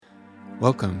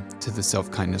Welcome to the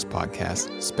Self-Kindness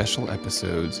Podcast, special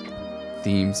episodes,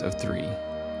 Themes of Three.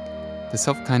 The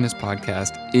Self-Kindness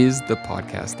Podcast is the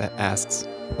podcast that asks,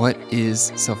 what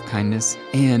is self-kindness,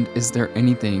 and is there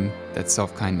anything that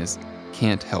self-kindness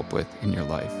can't help with in your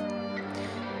life?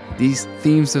 These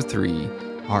Themes of Three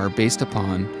are based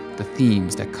upon the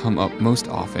themes that come up most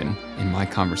often in my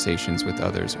conversations with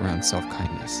others around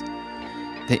self-kindness.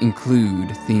 They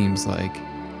include themes like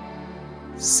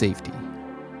safety,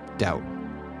 doubt,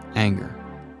 anger,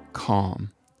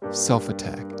 calm,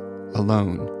 self-attack,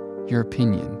 alone, your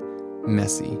opinion,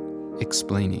 messy,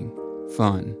 explaining,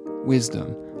 fun,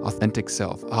 wisdom, authentic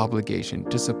self, obligation,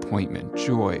 disappointment,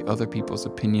 joy, other people's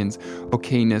opinions,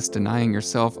 okayness, denying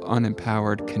yourself,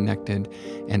 unempowered, connected,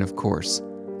 and of course,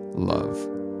 love.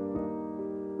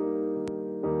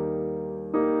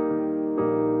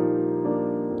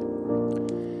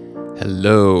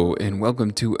 Hello, and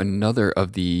welcome to another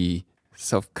of the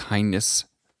self-kindness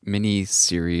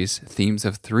mini-series, Themes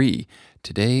of Three.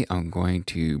 Today, I'm going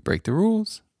to break the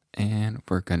rules, and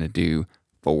we're going to do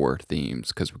 4 themes,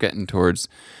 because we're getting towards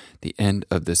the end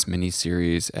of this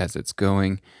mini-series as it's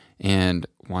going, and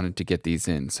wanted to get these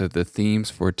in. So the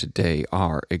themes for today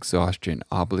are exhaustion,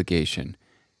 obligation,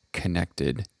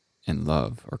 connected, and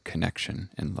love, or connection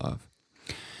and love.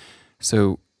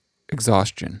 So,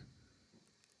 exhaustion.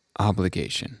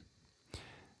 Obligation.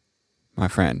 My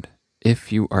friend,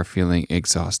 if you are feeling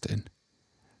exhausted,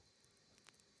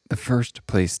 the first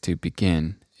place to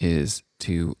begin is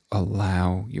to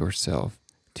allow yourself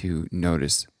to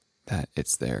notice that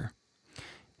it's there.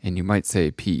 And you might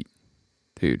say, Pete,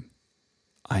 dude,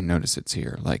 I notice it's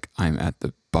here. Like, I'm at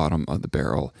the bottom of the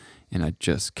barrel and I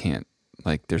just can't,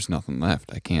 like, there's nothing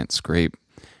left. I can't scrape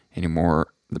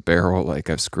anymore the barrel. Like,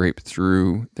 I've scraped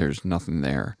through, there's nothing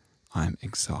there. I'm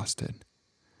exhausted.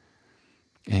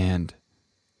 And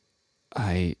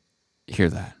I hear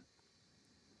that.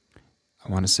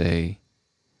 I want to say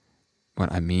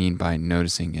what I mean by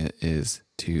noticing it is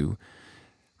to,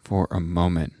 for a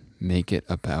moment, make it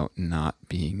about not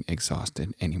being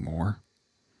exhausted anymore.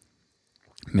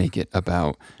 Make it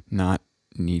about not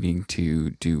needing to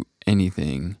do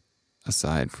anything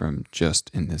aside from just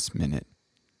in this minute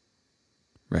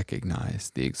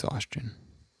recognize the exhaustion.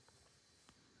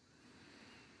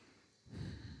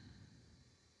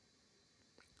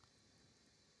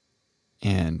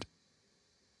 And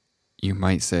you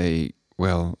might say,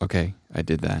 well, okay, I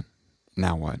did that.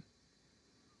 Now what?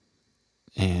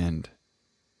 And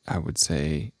I would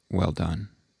say, well done.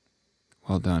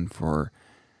 Well done for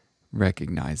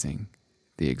recognizing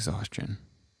the exhaustion.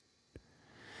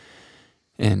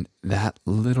 And that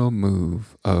little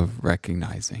move of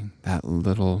recognizing, that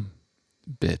little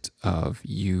bit of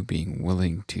you being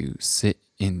willing to sit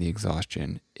in the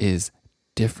exhaustion is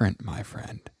different, my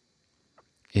friend.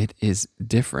 It is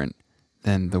different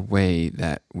than the way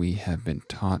that we have been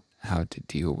taught how to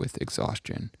deal with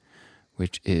exhaustion,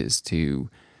 which is to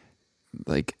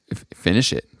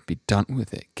finish it, be done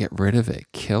with it, get rid of it,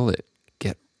 kill it,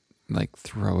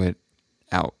 throw it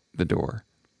out the door.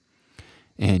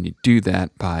 And you do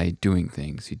that by doing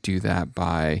things. You do that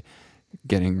by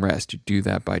getting rest. You do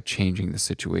that by changing the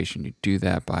situation. You do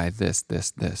that by this.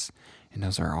 And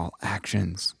those are all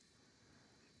actions.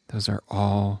 Those are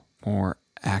all more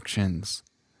actions.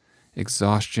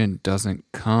 Exhaustion doesn't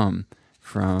come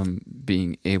from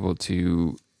being able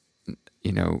to,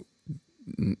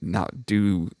 not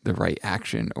do the right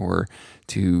action or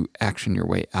to action your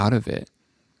way out of it.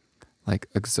 Like,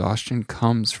 exhaustion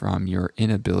comes from your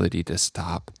inability to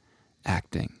stop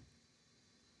acting.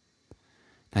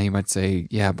 Now you might say,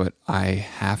 yeah, but I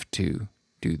have to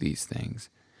do these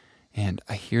things. And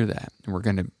I hear that. And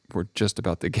we're just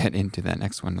about to get into that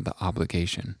next one, the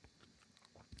obligation.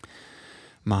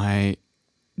 My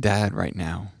dad right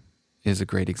now is a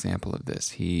great example of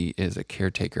this. He is a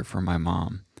caretaker for my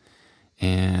mom.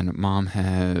 And mom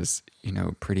has,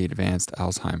 pretty advanced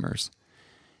Alzheimer's.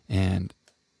 And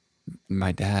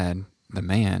my dad, the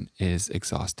man, is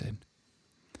exhausted.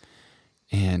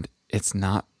 And it's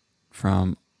not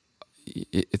from,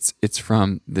 it's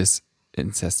from this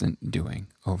incessant doing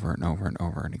over and over and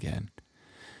over and again.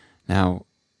 Now,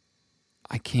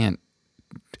 I can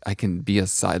be a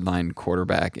sideline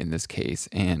quarterback in this case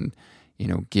and,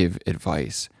 give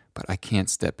advice, but I can't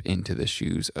step into the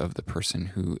shoes of the person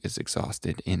who is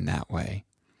exhausted in that way.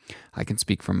 I can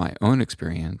speak from my own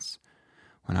experience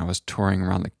when I was touring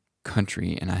around the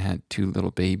country and I had 2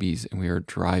 little babies and we were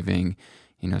driving,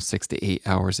 6 to 8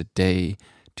 hours a day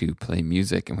to play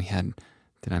music. And we had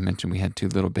 2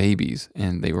 little babies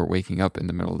and they were waking up in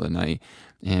the middle of the night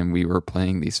and we were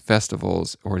playing these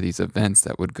festivals or these events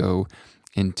that would go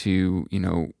into,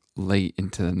 late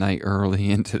into the night,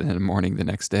 early into the morning the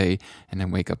next day, and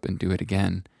then wake up and do it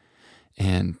again.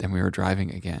 And then we were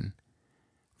driving again.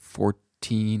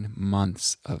 14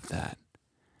 months of that.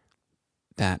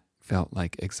 That felt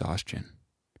like exhaustion.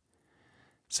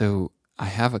 So I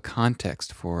have a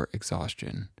context for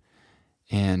exhaustion.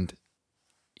 And,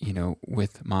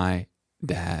 with my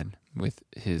dad, with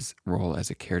his role as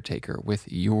a caretaker,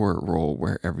 with your role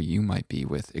wherever you might be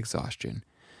with exhaustion,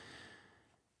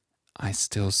 I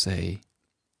still say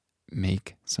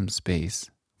make some space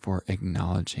for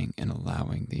acknowledging and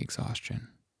allowing the exhaustion.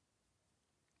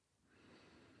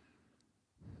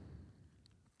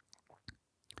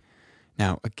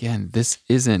 Now, again, this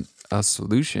isn't a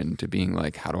solution to being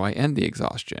like, how do I end the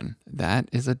exhaustion? That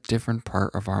is a different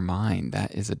part of our mind.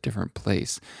 That is a different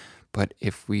place. But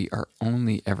if we are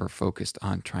only ever focused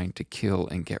on trying to kill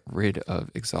and get rid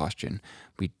of exhaustion,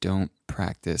 we don't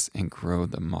practice and grow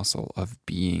the muscle of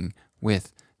being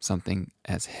with something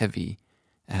as heavy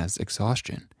as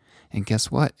exhaustion. And guess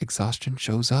what? Exhaustion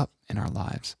shows up in our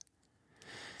lives.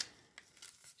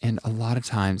 And a lot of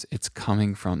times it's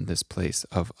coming from this place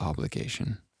of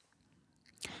obligation.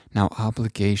 Now,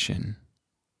 obligation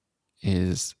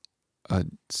is a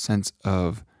sense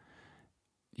of,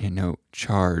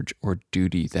 charge or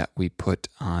duty that we put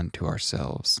onto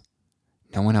ourselves.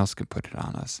 No one else can put it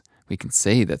on us. We can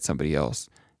say that somebody else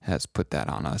has put that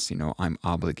on us. I'm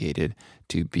obligated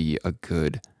to be a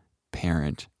good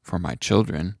parent for my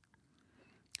children.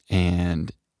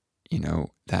 And,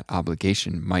 that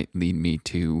obligation might lead me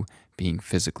to being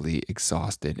physically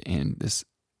exhausted and this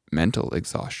mental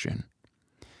exhaustion.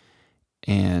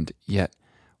 And yet,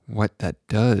 what that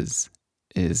does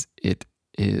is it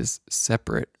is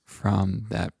separate from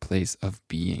that place of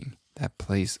being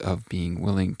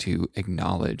willing to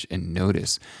acknowledge and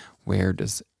notice, where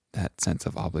does that sense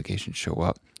of obligation show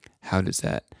up? How does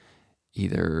that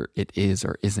either it is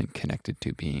or isn't connected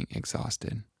to being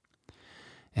exhausted?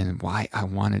 And why I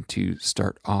wanted to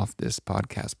start off this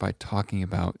podcast by talking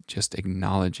about just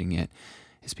acknowledging it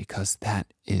is because that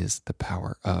is the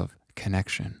power of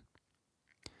connection.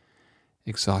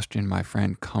 Exhaustion, my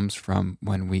friend, comes from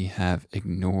when we have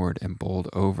ignored and bowled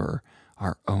over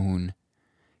our own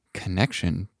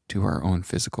connection to our own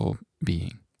physical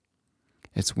being.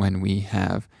 It's when we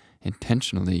have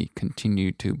intentionally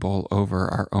continued to bowl over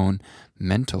our own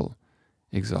mental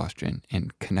exhaustion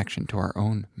and connection to our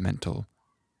own mental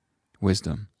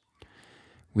wisdom.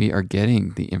 We are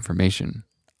getting the information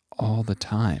all the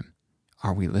time.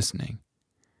 Are we listening?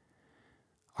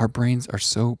 Our brains are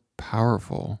so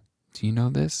powerful. Do you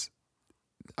know this?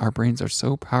 Our brains are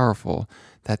so powerful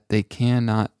that they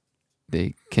can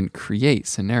create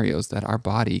scenarios that our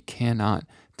body cannot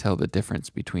tell the difference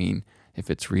between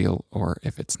if it's real or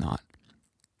if it's not.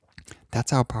 That's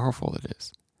how powerful it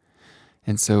is.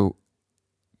 And so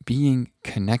being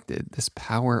connected, this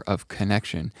power of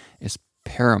connection, is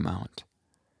paramount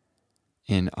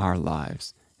in our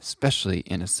lives, especially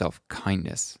in a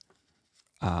self-kindness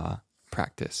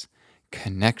practice.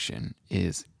 Connection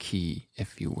is key,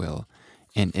 if you will,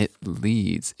 and it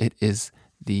is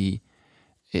the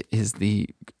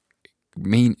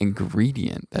main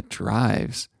ingredient that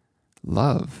drives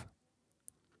love.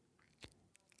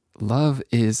 Love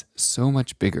is so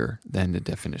much bigger than the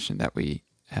definition that we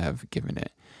have given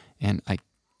it. And I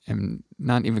am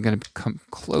not even going to come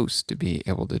close to be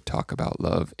able to talk about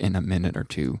love in a minute or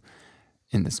two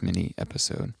in this mini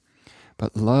episode.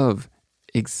 But love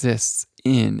exists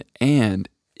in and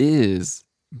is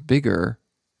bigger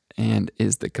and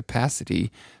is the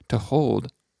capacity to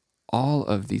hold all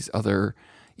of these other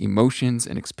emotions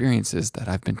and experiences that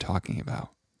I've been talking about.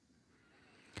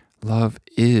 Love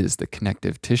is the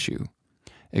connective tissue.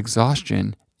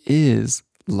 Exhaustion is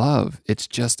love. It's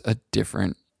just a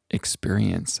different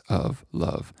experience of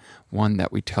love, one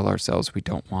that we tell ourselves we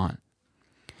don't want.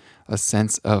 A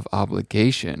sense of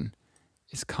obligation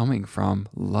is coming from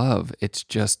love. It's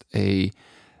just an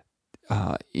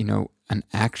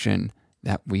action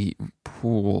that we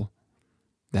pull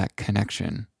that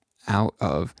connection out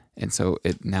of, and so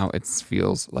it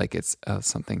feels like it's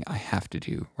something I have to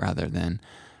do rather than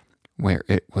where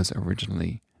it was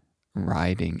originally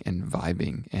riding and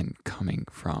vibing and coming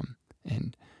from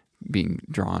and being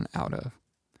drawn out of.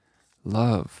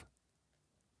 Love.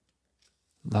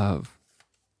 Love.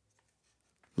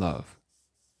 Love.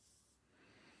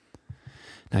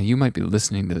 Now, you might be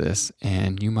listening to this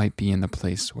and you might be in the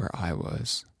place where I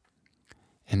was.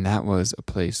 And that was a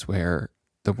place where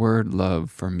the word love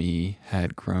for me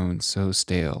had grown so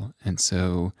stale and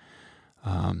so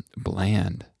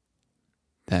bland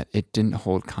that it didn't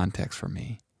hold context for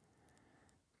me.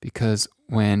 Because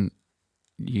when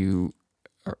you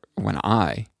when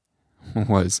I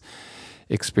was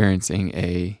experiencing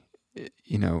a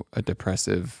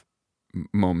depressive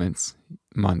moments,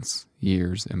 months,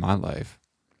 years in my life,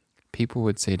 people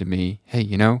would say to me, hey,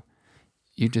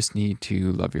 you just need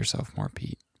to love yourself more,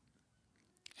 Pete.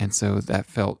 And so that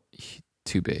felt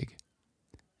too big.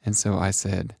 And so I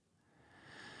said,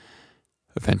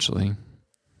 eventually,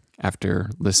 after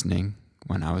listening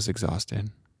when I was exhausted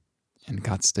and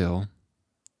got still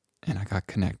and I got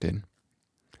connected,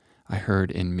 I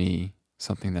heard in me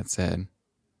something that said,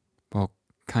 well,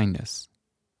 kindness.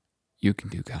 You can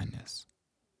do kindness.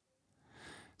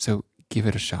 So give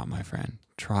it a shot, my friend.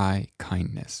 Try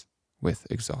kindness with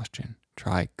exhaustion.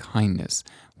 Try kindness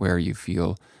where you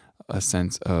feel a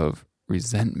sense of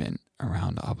resentment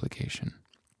around obligation.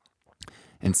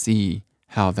 And see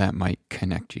how that might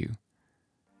connect you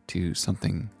to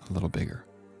something a little bigger.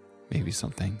 Maybe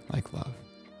something like love.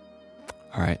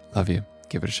 All right, love you.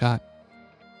 Give it a shot.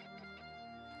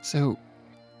 So,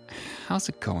 how's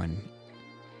it going?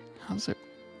 How's it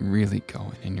really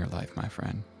going in your life, my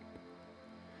friend?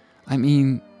 I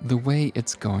mean, the way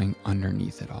it's going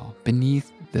underneath it all,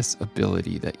 beneath this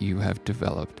ability that you have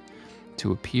developed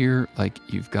to appear like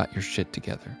you've got your shit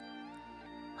together.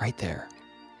 Right there.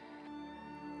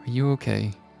 Are you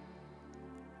okay?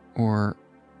 Or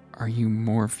are you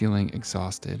more feeling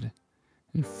exhausted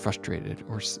and frustrated,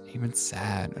 or even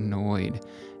sad, annoyed,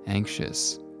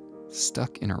 anxious,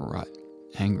 stuck in a rut,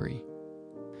 angry?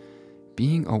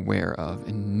 Being aware of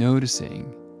and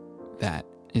noticing that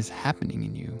is happening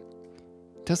in you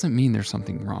doesn't mean there's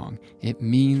something wrong. It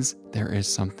means there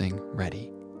is something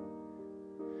ready.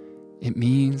 It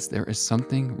means there is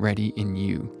something ready in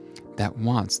you that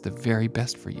wants the very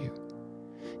best for you.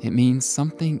 It means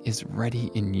something is ready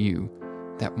in you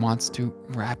that wants to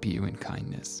wrap you in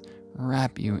kindness,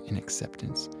 wrap you in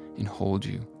acceptance, and hold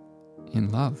you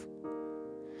in love.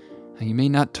 Now, you may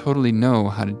not totally know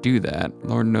how to do that.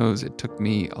 Lord knows it took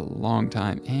me a long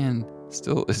time, and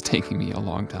still is taking me a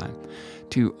long time,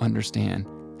 to understand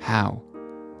how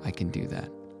I can do that,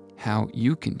 how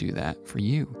you can do that for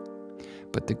you.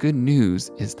 But the good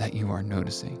news is that you are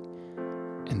noticing,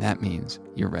 and that means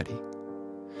you're ready.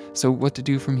 So what to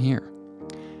do from here?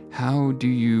 How do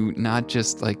you not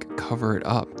just cover it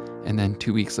up and then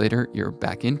 2 weeks later you're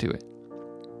back into it?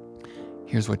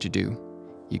 Here's what you do.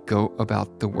 You go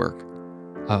about the work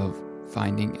of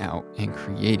finding out and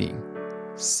creating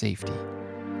safety,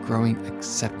 growing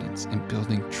acceptance, and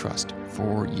building trust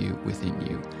for you within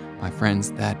you. My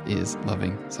friends, that is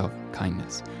loving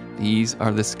self-kindness. These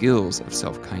are the skills of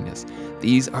self-kindness.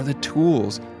 These are the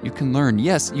tools you can learn.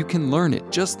 Yes, you can learn it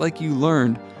just like you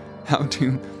learned how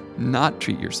to not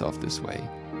treat yourself this way.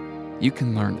 You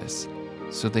can learn this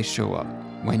so they show up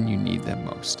when you need them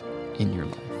most in your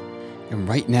life. And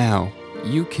right now,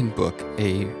 you can book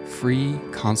a free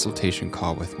consultation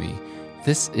call with me.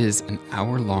 This is an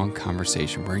hour-long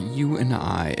conversation where you and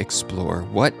I explore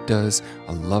what does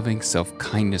a loving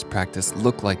self-kindness practice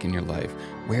look like in your life?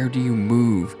 Where do you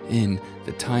move in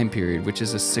the time period, which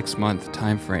is a 6-month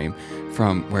time frame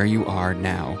from where you are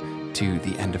now to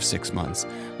the end of 6 months?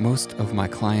 Most of my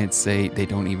clients say they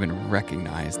don't even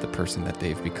recognize the person that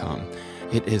they've become.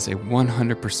 It is a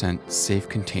 100% safe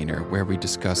container where we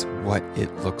discuss what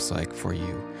it looks like for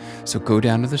you. So go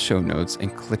down to the show notes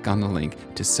and click on the link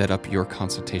to set up your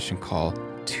consultation call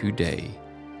today.